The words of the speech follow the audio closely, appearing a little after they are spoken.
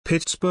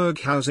Pittsburgh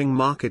Housing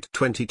Market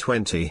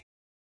 2020.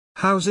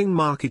 Housing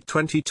Market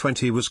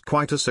 2020 was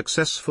quite a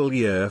successful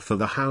year for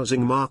the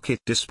housing market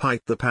despite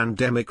the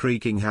pandemic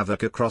wreaking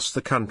havoc across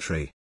the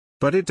country.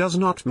 But it does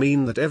not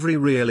mean that every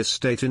real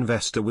estate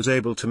investor was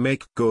able to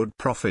make good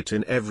profit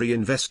in every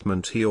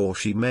investment he or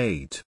she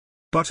made.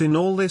 But in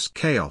all this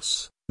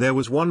chaos, there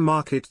was one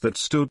market that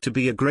stood to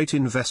be a great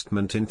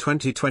investment in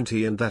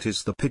 2020, and that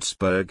is the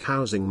Pittsburgh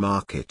housing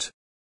market.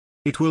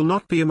 It will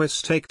not be a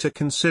mistake to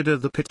consider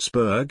the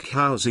Pittsburgh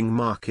housing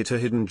market a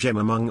hidden gem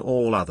among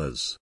all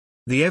others.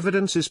 The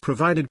evidence is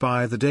provided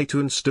by the data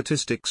and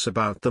statistics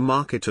about the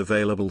market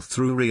available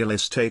through real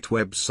estate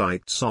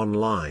websites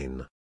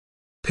online.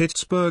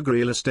 Pittsburgh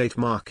real estate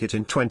market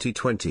in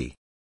 2020.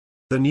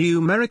 The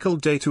numerical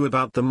data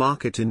about the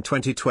market in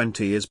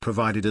 2020 is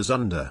provided as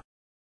under.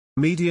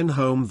 Median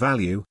home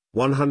value,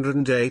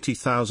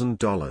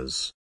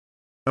 $180,000.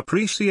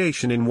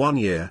 Appreciation in 1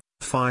 year,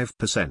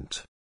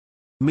 5%.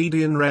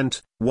 Median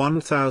rent,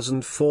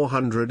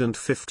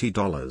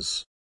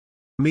 $1,450.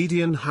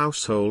 Median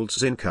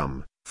household's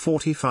income,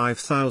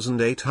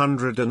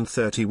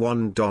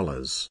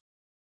 $45,831.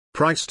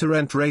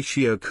 Price-to-rent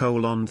ratio: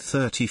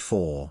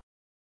 34.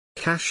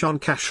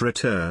 Cash-on-cash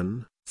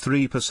return,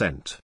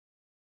 3%.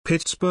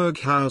 Pittsburgh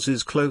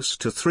houses close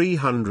to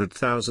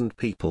 300,000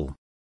 people.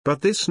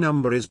 But this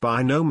number is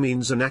by no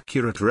means an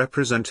accurate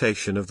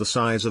representation of the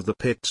size of the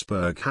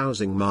Pittsburgh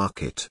housing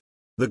market.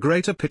 The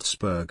greater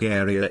Pittsburgh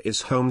area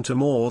is home to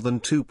more than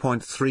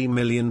 2.3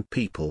 million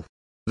people.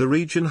 The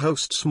region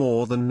hosts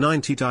more than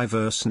 90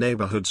 diverse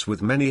neighborhoods,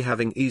 with many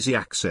having easy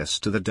access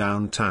to the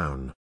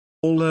downtown.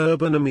 All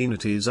urban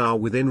amenities are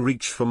within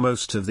reach for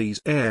most of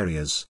these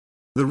areas.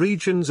 The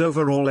region's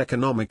overall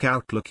economic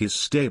outlook is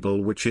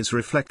stable, which is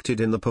reflected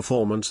in the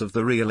performance of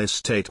the real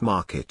estate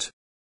market.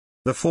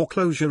 The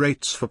foreclosure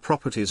rates for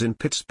properties in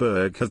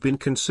Pittsburgh have been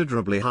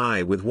considerably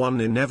high, with 1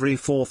 in every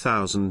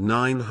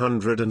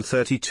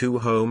 4,932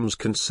 homes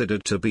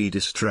considered to be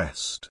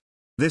distressed.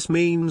 This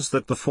means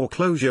that the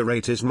foreclosure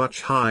rate is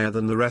much higher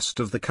than the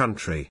rest of the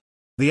country.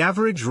 The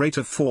average rate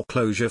of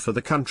foreclosure for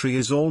the country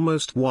is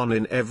almost 1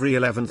 in every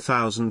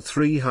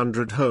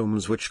 11,300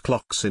 homes, which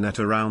clocks in at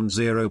around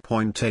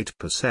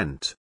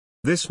 0.8%.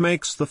 This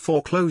makes the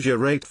foreclosure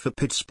rate for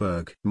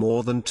Pittsburgh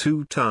more than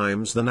 2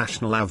 times the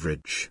national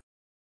average.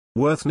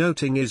 Worth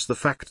noting is the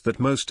fact that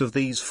most of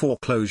these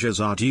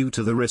foreclosures are due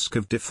to the risk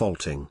of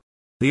defaulting.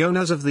 The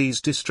owners of these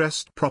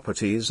distressed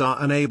properties are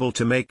unable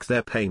to make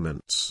their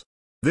payments.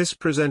 This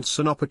presents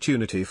an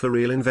opportunity for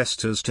real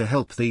investors to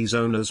help these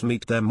owners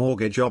meet their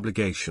mortgage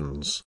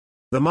obligations.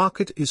 The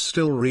market is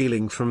still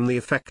reeling from the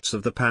effects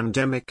of the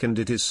pandemic, and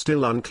it is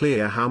still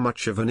unclear how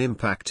much of an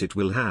impact it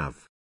will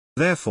have.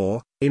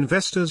 Therefore,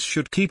 investors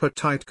should keep a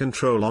tight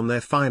control on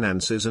their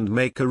finances and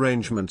make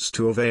arrangements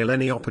to avail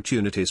any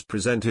opportunities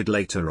presented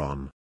later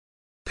on.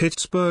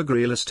 Pittsburgh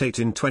real estate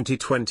in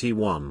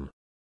 2021.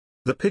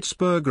 The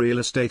Pittsburgh real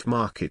estate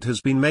market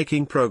has been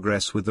making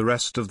progress with the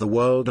rest of the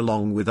world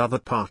along with other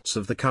parts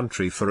of the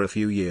country for a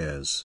few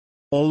years.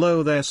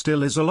 Although there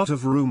still is a lot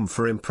of room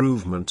for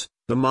improvement,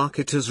 the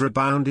market has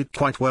rebounded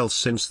quite well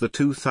since the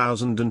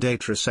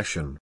 2008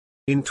 recession.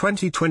 In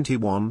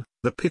 2021,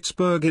 the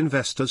Pittsburgh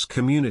investors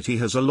community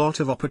has a lot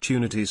of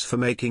opportunities for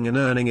making an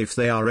earning if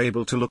they are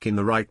able to look in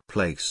the right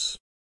place.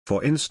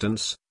 For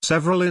instance,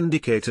 several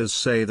indicators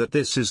say that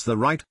this is the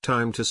right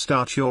time to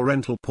start your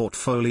rental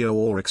portfolio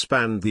or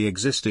expand the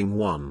existing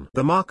one.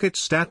 The market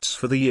stats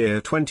for the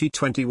year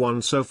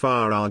 2021 so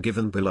far are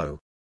given below.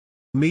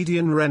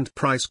 Median rent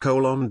price: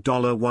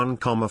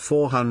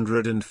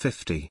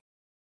 $1,450.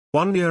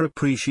 1-year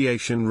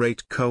appreciation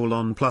rate: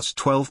 plus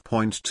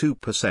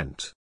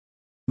 12.2%.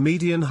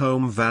 Median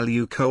home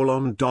value: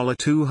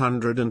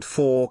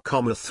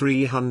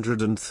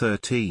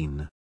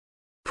 $204,313.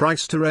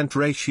 Price-to-rent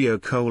ratio: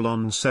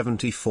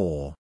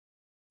 74.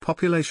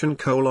 Population: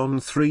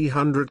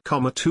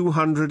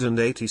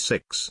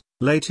 300,286.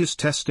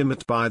 Latest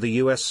estimate by the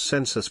U.S.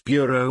 Census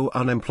Bureau.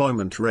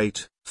 Unemployment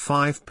rate,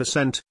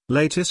 5%.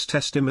 Latest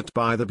estimate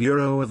by the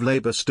Bureau of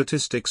Labor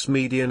Statistics.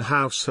 Median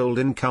household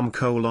income: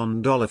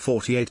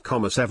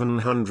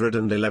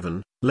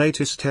 $48,711.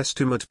 Latest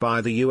estimate by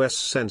the U.S.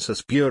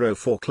 Census Bureau.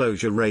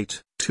 Foreclosure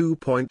rate,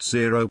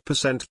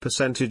 2.0%.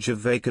 Percentage of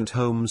vacant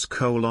homes: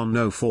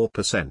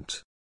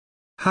 0.4%.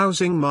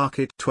 Housing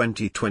market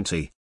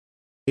 2020.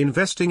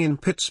 Investing in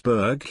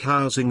Pittsburgh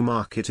housing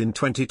market in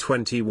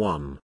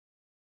 2021.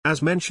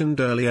 As mentioned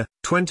earlier,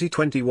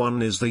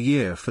 2021 is the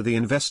year for the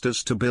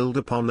investors to build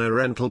upon their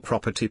rental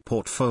property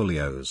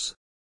portfolios.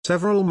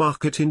 Several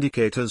market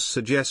indicators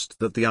suggest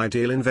that the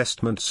ideal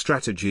investment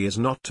strategy is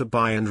not to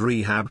buy and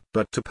rehab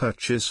but to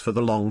purchase for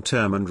the long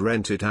term and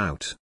rent it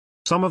out.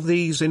 Some of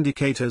these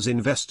indicators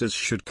investors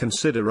should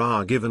consider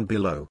are given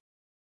below.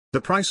 The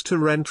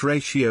price-to-rent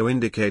ratio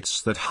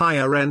indicates that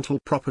higher rental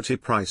property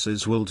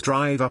prices will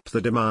drive up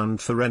the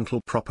demand for rental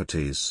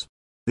properties.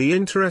 The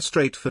interest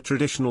rate for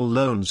traditional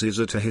loans is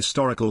at a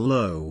historical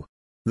low.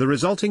 The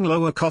resulting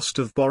lower cost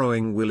of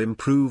borrowing will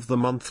improve the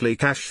monthly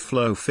cash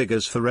flow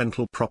figures for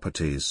rental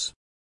properties.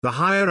 The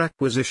higher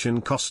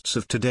acquisition costs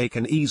of today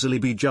can easily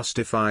be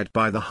justified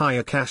by the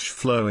higher cash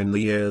flow in the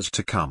years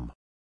to come.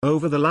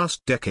 Over the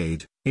last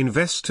decade,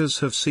 investors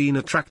have seen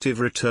attractive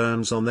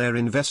returns on their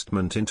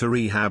investment into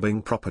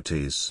rehabbing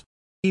properties.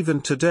 Even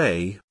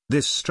today,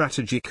 this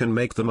strategy can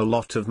make them a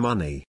lot of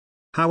money.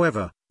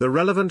 However, the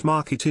relevant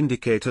market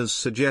indicators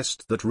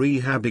suggest that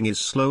rehabbing is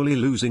slowly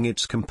losing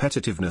its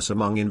competitiveness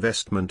among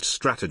investment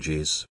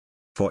strategies.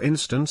 For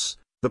instance,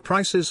 the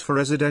prices for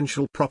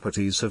residential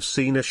properties have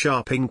seen a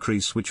sharp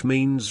increase, which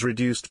means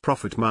reduced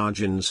profit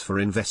margins for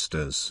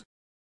investors.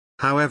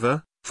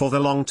 However, for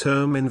the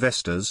long-term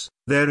investors,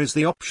 there is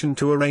the option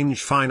to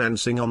arrange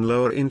financing on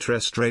lower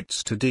interest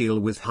rates to deal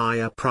with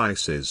higher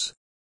prices.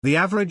 The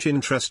average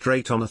interest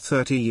rate on a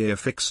 30-year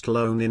fixed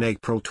loan in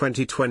April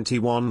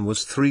 2021 was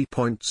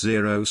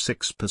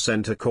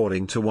 3.06%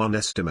 according to one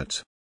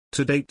estimate.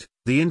 To date,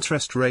 the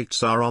interest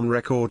rates are on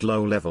record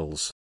low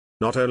levels.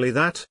 Not only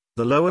that,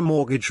 the lower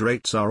mortgage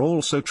rates are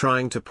also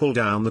trying to pull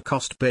down the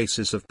cost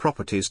basis of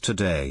properties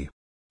today.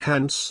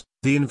 Hence,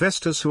 the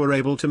investors who are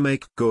able to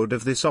make good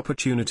of this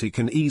opportunity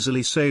can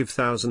easily save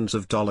thousands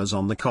of dollars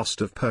on the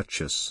cost of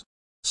purchase.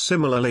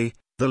 Similarly,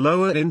 the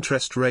lower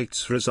interest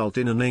rates result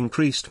in an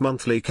increased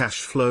monthly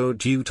cash flow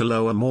due to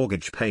lower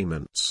mortgage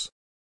payments.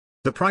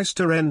 The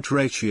price-to-rent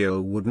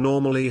ratio would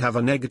normally have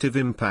a negative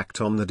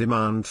impact on the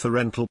demand for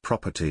rental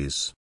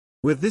properties.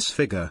 With this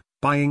figure,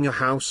 buying a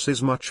house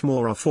is much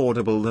more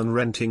affordable than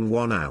renting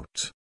one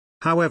out.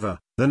 However,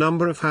 the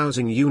number of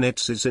housing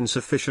units is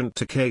insufficient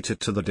to cater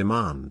to the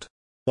demand.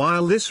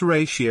 While this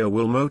ratio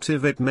will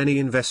motivate many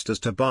investors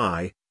to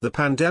buy, the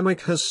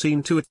pandemic has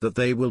seen to it that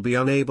they will be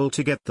unable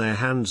to get their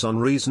hands on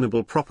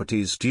reasonable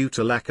properties due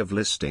to lack of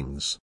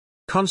listings.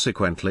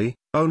 Consequently,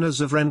 owners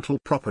of rental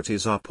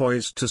properties are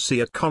poised to see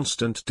a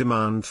constant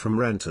demand from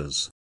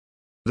renters.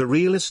 The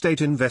real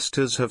estate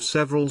investors have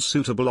several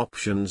suitable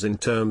options in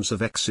terms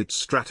of exit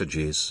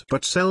strategies,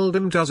 but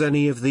seldom does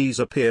any of these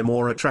appear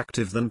more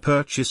attractive than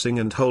purchasing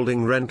and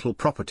holding rental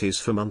properties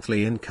for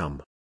monthly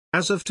income.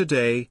 As of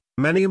today,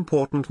 many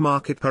important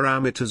market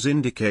parameters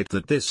indicate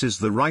that this is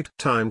the right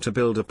time to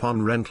build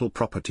upon rental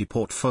property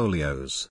portfolios.